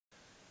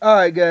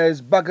Alright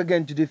guys, back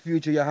again to the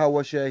future.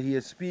 Yahweh Shai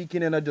here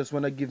speaking, and I just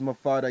want to give my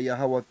father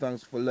Yahweh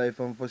thanks for life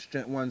and for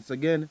strength once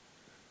again.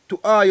 To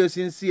all your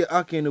sincere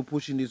Aken who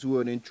pushing this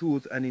word in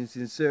truth and in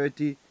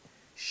sincerity.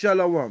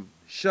 Shalom.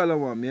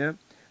 Shalom, yeah?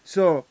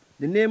 So,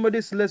 the name of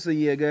this lesson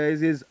here,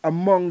 guys, is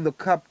Among the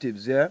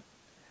Captives, yeah?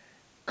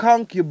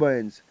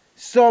 Concubines.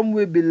 Some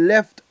will be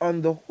left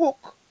on the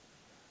hook,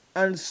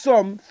 and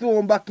some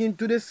thrown back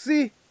into the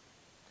sea.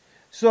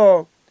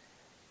 So,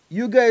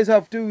 you guys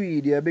have to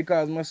read here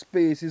because my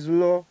space is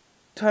low,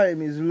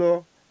 time is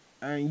low,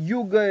 and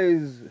you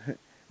guys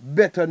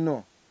better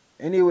know.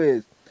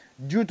 Anyways,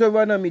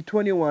 Deuteronomy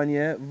 21,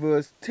 yeah,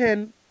 verse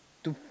 10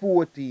 to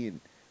 14.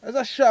 That's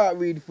a short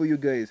read for you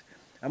guys.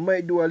 I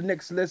might do a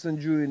next lesson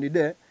during the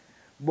day,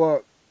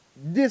 but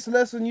this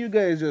lesson you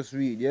guys just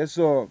read, yeah.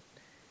 So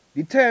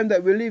the time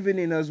that we're living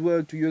in as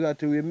well, too, you got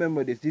to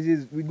remember this.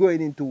 We're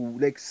going into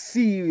like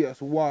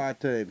serious war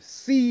time,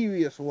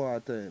 serious war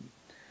time.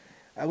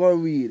 I'm gonna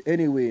read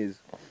anyways.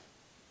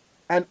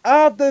 And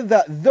after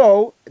that,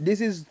 though,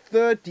 this is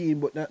 13,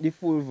 but not the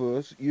full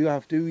verse, you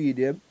have to read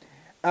them.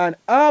 And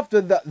after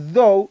that,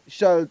 thou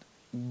shalt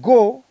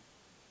go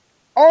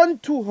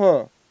unto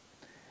her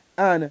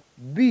and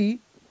be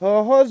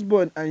her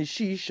husband, and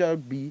she shall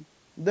be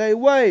thy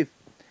wife.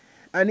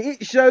 And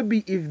it shall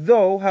be, if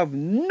thou have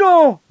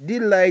no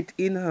delight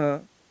in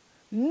her,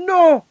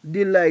 no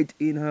delight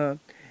in her,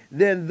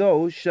 then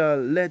thou shalt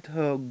let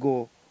her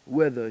go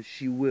whether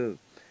she will.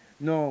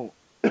 Now,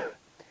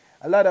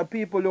 a lot of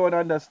people don't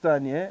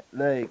understand, yeah?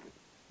 Like,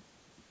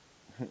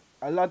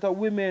 a lot of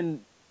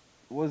women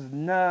was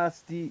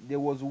nasty, they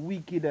was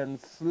wicked and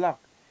slack.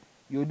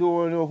 You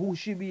don't know who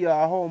she be or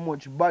how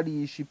much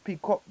body she pick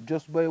up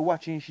just by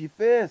watching she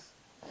face.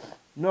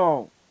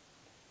 No.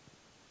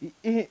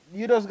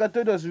 You just got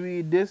to just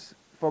read this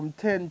from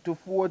 10 to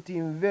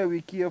 14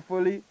 very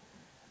carefully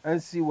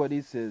and see what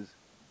it says.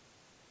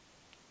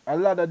 A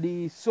lot of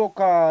the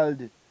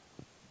so-called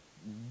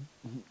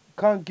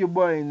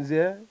concubines,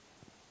 yeah,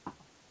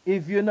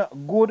 if you're not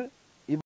good,